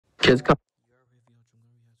shit's coming. Your WavyOcho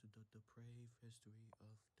has the depraved history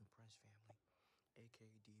of depressed family, aka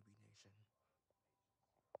DB Nation.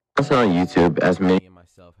 Also on YouTube, as many and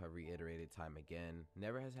myself have reiterated time again,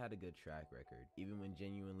 never has had a good track record. Even when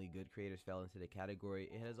genuinely good creators fell into the category,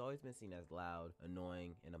 it has always been seen as loud,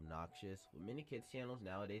 annoying, and obnoxious, with many kids channels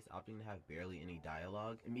nowadays opting to have barely any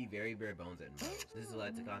dialogue and be very bare bones at most. This has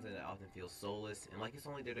led to content that often feels soulless and like it's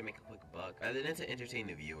only there to make a quick buck rather than to entertain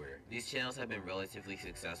the viewer. These channels have been relatively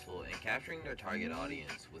successful in capturing their target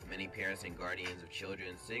audience, with many parents and guardians of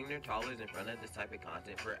children sitting their toddlers in front of this type of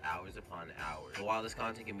content for hours upon hours. But while this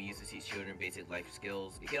content can be used to teach children basic life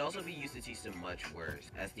skills, it can also be used to teach them much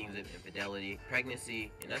worse, as themes of infidelity,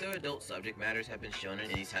 pregnancy, and other adult subject matters have been shown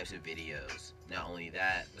in these types of videos. Not only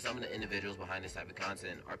that, but some of the individuals behind this type of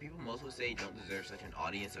content are people most would say don't deserve such an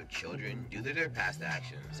audience of children due to their past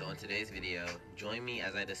actions. So in today's video, join me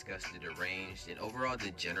as I discuss the deranged and overall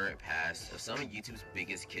degenerate past of some of YouTube's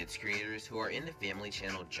biggest kids creators who are in the family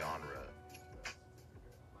channel genre.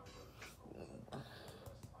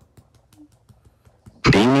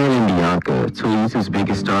 Damien and Bianca, two of YouTube's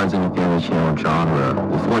biggest stars in the family channel genre.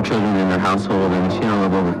 With 4 children in their household and a channel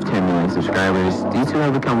of over 10 million subscribers, these two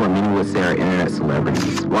have become what many would say are internet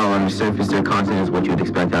celebrities. While on the surface, their content is what you'd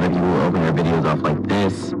expect out of people who open their videos off like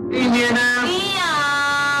this.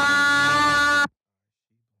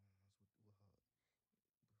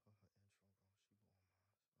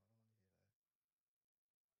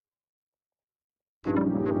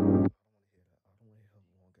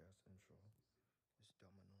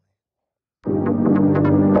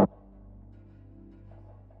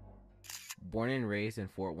 Born and raised in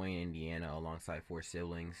Fort Wayne, Indiana, alongside 4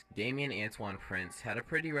 siblings, Damien Antoine Prince had a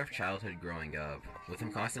pretty rough childhood growing up, with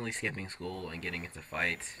him constantly skipping school and getting into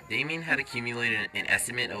fights. Damien had accumulated an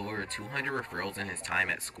estimate of over 200 referrals in his time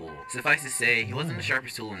at school. Suffice to say, he wasn't the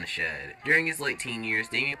sharpest tool in the shed. During his late teen years,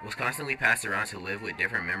 Damien was constantly passed around to live with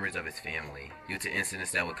different members of his family, due to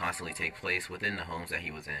incidents that would constantly take place within the homes that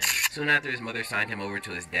he was in. Soon after his mother signed him over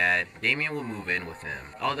to his dad, Damien would move in with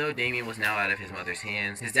him. Although Damien was now out of his mother's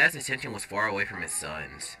hands, his dad's attention was far away from his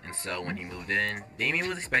sons, and so when he moved in, Damien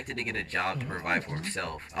was expected to get a job to provide for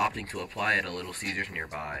himself, opting to apply at a Little Caesars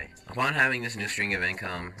nearby. Upon having this new string of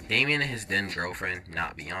income, Damien and his then girlfriend,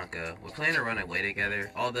 not Bianca, would plan to run away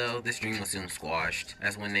together, although this dream was soon squashed,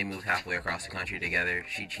 as when they moved halfway across the country together,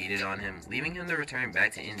 she cheated on him, leaving him to return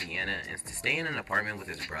back to Indiana and to stay in an apartment with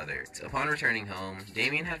his brother. So upon returning home,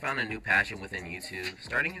 Damien had found a new passion within YouTube,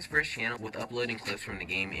 starting his first channel with uploading clips from the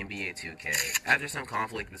game NBA 2K. After some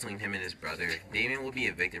conflict between him and his brother, Damien would be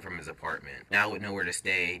evicted from his apartment. Now with nowhere to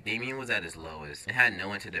stay, Damien was at his lowest and had no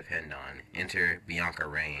one to depend on. Enter Bianca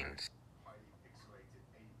Reigns.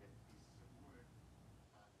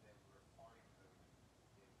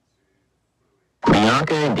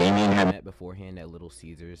 Bianca and Damien had met beforehand at Little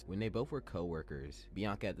Caesars when they both were co-workers,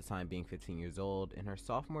 Bianca at the time being 15 years old in her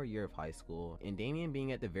sophomore year of high school, and Damien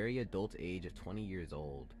being at the very adult age of 20 years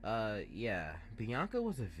old. Yeah, Bianca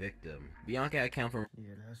was a victim. Bianca had come from—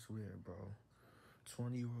 Yeah, that's weird, bro.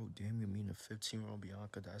 20-year-old Damien meeting a 15-year-old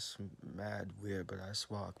Bianca, that's mad weird, but that's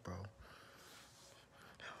wild, bro.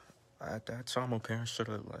 At that time, my parents should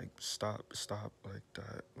have, like, stop like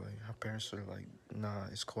that. Like, her parents should have, like, nah,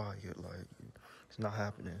 it's quiet, like, it's not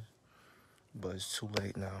happening. But it's too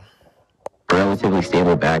late now. relatively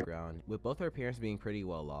stable background. with both her parents being pretty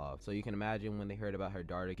well off, so you can imagine when they heard about her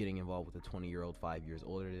daughter getting involved with a 20-year-old 5 years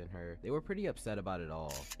older than her, they were pretty upset about it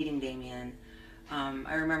all. Meeting Damien,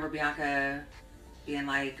 I remember Bianca being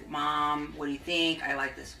like, "Mom, what do you think? I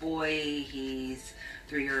like this boy. He's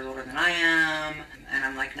 3 years older than I am." And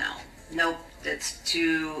I'm like, nope, that's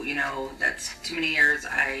too, that's too many years.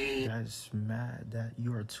 That's mad that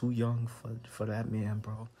you are too young for that man,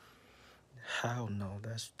 bro. Hell no,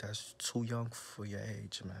 that's too young for your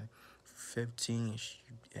age, man. 15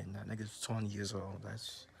 and that nigga's 20 years old.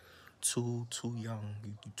 That's too young.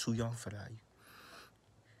 You too young for that.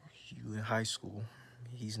 You in high school.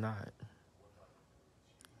 He's not.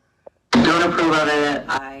 Don't approve of it.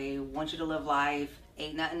 I want you to live life.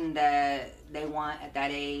 Ain't nothing that they want at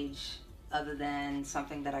that age other than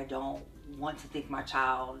something that I don't want to think my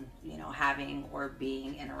child, having or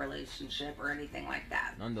being in a relationship or anything like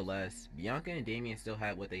that. Nonetheless, Bianca and Damien still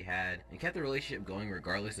had what they had and kept the relationship going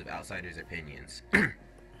regardless of outsiders' opinions.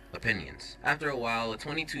 After a while, a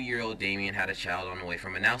 22-year-old Damien had a child on the way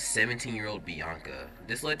from a now 17-year-old Bianca.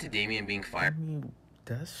 This led to Damien being fired. I mean,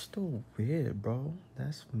 that's still weird, bro.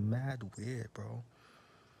 That's mad weird, bro.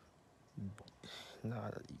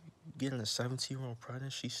 Nah, getting a 17-year-old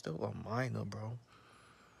pregnant, she's still a minor, bro.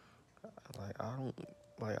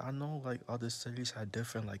 I know, like, other cities have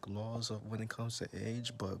different, like, laws of when it comes to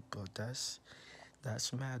age, but that's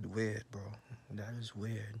That's mad weird, bro. That is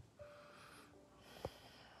weird.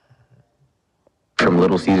 From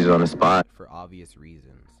Little Caesars on the spot. For obvious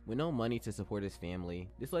reasons. With no money to support his family,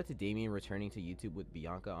 this led to Damien returning to YouTube with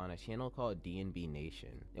Bianca on a channel called D&B Nation.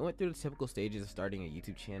 They went through the typical stages of starting a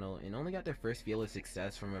YouTube channel and only got their first feel of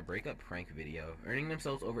success from a breakup prank video, earning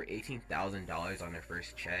themselves over $18,000 on their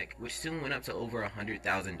first check, which soon went up to over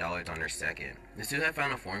 $100,000 on their second. The two had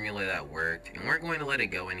found a formula that worked and weren't going to let it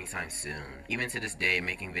go anytime soon, even to this day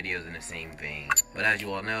making videos in the same vein. But as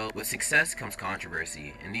you all know, with success comes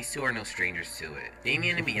controversy, and these two are no strangers to it.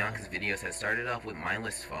 Damien and Bianca's videos had started off with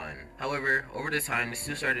mindless fun. However, over the time, the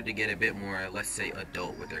two started to get a bit more, let's say,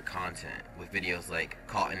 adult with their content, with videos like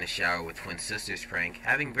Caught in the Shower with Twin Sisters prank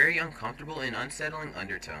having very uncomfortable and unsettling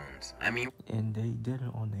undertones. I mean, And they did it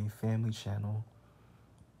on their family channel.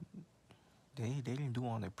 They didn't do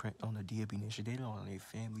it on the D&B Nation. They did it on their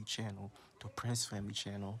family channel, the Prince family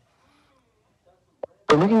channel.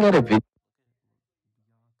 We're looking at a video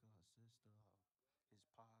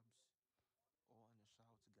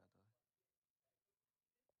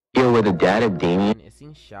where the dad of Damien is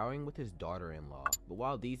seen showering with his daughter-in-law. But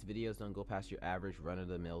while these videos don't go past your average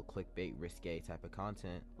run-of-the-mill clickbait risque type of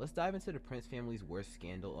content, let's dive into the Prince family's worst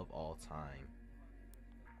scandal of all time.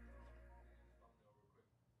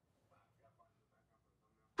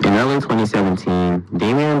 In early 2017,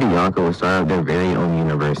 Damien and Bianca would start up their very own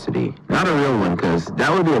university. Not a real one, because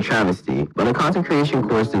that would be a travesty, but a content creation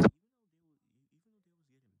course designed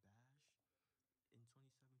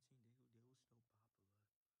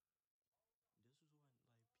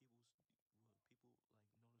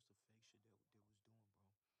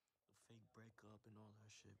Fake breakup and all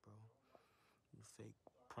that shit, bro. Fake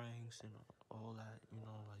pranks and all that,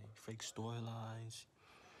 like fake storylines.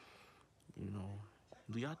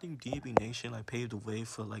 Do y'all think D&B Nation like paved the way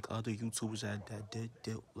for like other YouTubers that did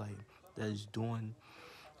like that is doing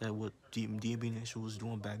that what D&B Nation was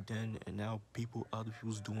doing back then, and now other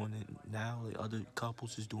people's doing it now. Like other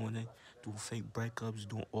couples is doing it, doing fake breakups,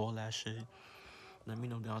 doing all that shit. Let me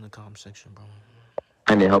know down in the comment section, bro.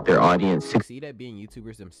 to help their audience Succeed at being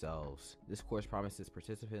YouTubers themselves. This course promises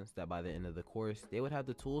participants that by the end of the course, they would have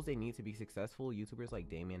the tools they need to be successful YouTubers like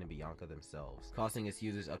Damien and Bianca themselves, costing its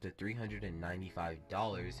users up to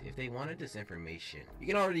 $395 if they wanted this information. You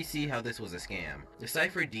can already see how this was a scam. The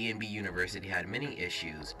site for D&B University had many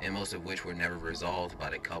issues, and most of which were never resolved by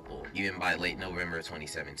the couple, even by late November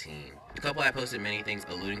 2017. The couple had posted many things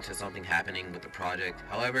alluding to something happening with the project,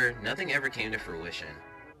 however, nothing ever came to fruition.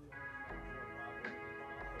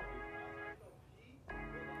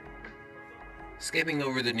 Skipping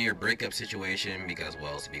over the near breakup situation because,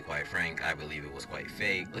 well, to be quite frank, I believe it was quite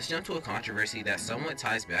fake, let's jump to a controversy that somewhat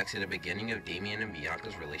ties back to the beginning of Damien and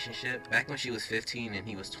Bianca's relationship, back when she was 15 and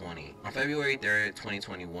he was 20. On February 3rd,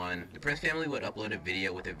 2021, the Prince family would upload a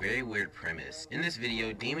video with a very weird premise. In this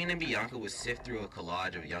video, Damien and Bianca would sift through a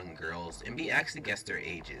collage of young girls and be asked to guess their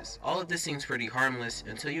ages. All of this seems pretty harmless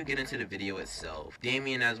until you get into the video itself.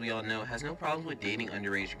 Damien, as we all know, has no problems with dating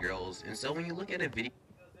underage girls, and so when you look at a video,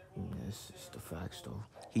 It's the facts though.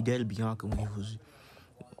 He dated Bianca when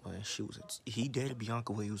he dated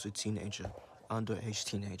Bianca when he was a teenager, underage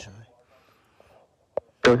teenager.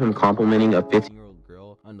 of him complimenting a 15-year-old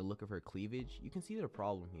girl on the look of her cleavage, you can see the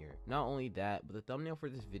problem here. Not only that, but the thumbnail for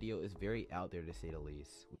this video is very out there to say the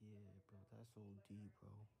least. Yeah, bro, that's OD,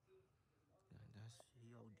 bro.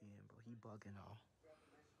 He ODing, bro. He bugging out.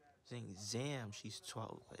 Saying Zam, she's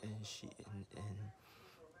 12,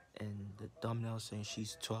 and the thumbnail saying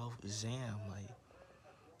she's 12, Zam, like,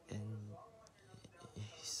 and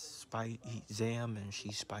Zam, and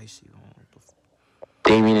she's spicy.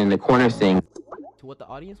 Damien in the corner saying, To what the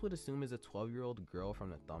audience would assume is a 12-year-old girl from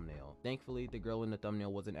the thumbnail. Thankfully, the girl in the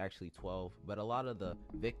thumbnail wasn't actually 12, but a lot of the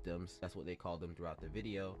victims, that's what they called them throughout the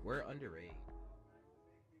video, were underage.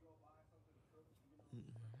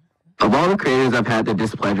 of all the creators I've had the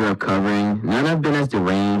displeasure of covering, none have been as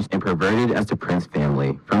deranged and perverted as the Prince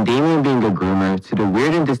family. From Damien being a groomer to the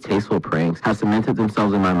weird and distasteful pranks have cemented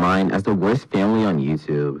themselves in my mind as the worst family on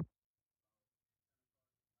YouTube.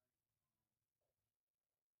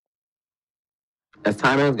 As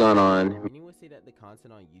time has gone on, Many would say that the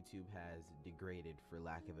content on YouTube has degraded, for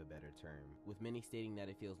lack of a better term, with many stating that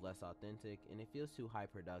it feels less authentic and it feels too high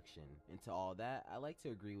production. And to all that, I like to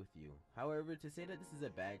agree with you. However, to say that this is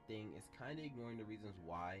a bad thing is kind of ignoring the reasons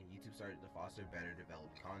why YouTube started to foster better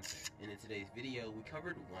developed content. And in today's video, we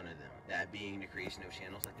covered one of them, that being the creation of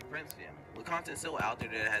channels like the Prince family. With content so out there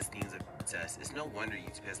that it has themes of success, it's no wonder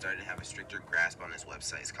YouTube has started to have a stricter grasp on this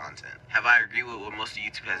website's content. Have I agreed with what most of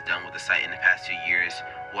YouTube has done with the site in the past 2 years?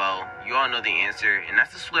 Well, you all know the answer, and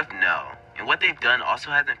that's a swift no. And what they've done also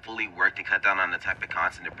hasn't fully worked to cut down on the type of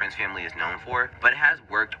content the Prince family is known for, but it has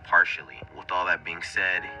worked partially. With all that being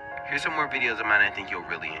said, here's some more videos of mine I think you'll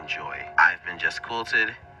really enjoy. I've been Just Quilted,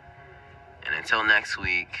 and until next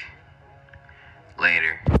week,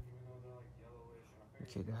 later.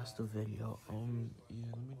 Okay, that's the video. Yeah, let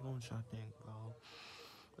me know what y'all think, bro.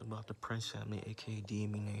 About the Prince family, aka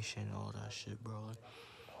DME Nation, all that shit, bro.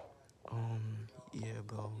 Yeah,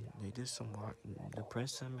 bro. They did some walk. The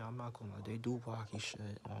Prince family, I'm not gonna lie, they do wacky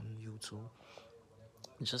shit on YouTube.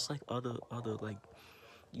 Just like other like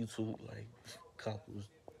YouTube like couples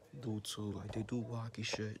do too. Like they do wacky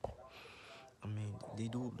shit. I mean, they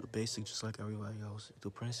do the basic just like everybody else. The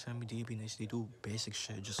Prince family, DB Nation, they do basic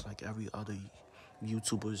shit just like every other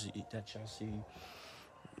YouTubers that y'all see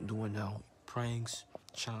doing now. Pranks,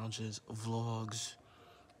 challenges, vlogs,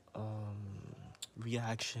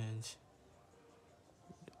 reactions,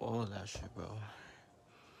 all of that shit, bro.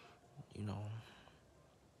 You know.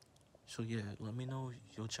 So yeah, let me know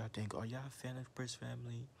what y'all think. Are y'all a fan of Prince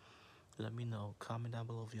family? Let me know. Comment down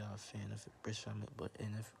below if y'all a fan of Prince family,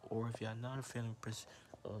 if y'all not a fan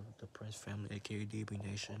of the Prince family, aka DB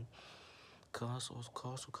Nation.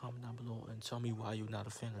 Also comment down below and tell me why you're not a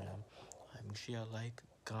fan of them. Make sure y'all like,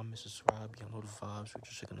 comment, subscribe. Y'all know the vibes. We're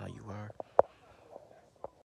just checking out you are.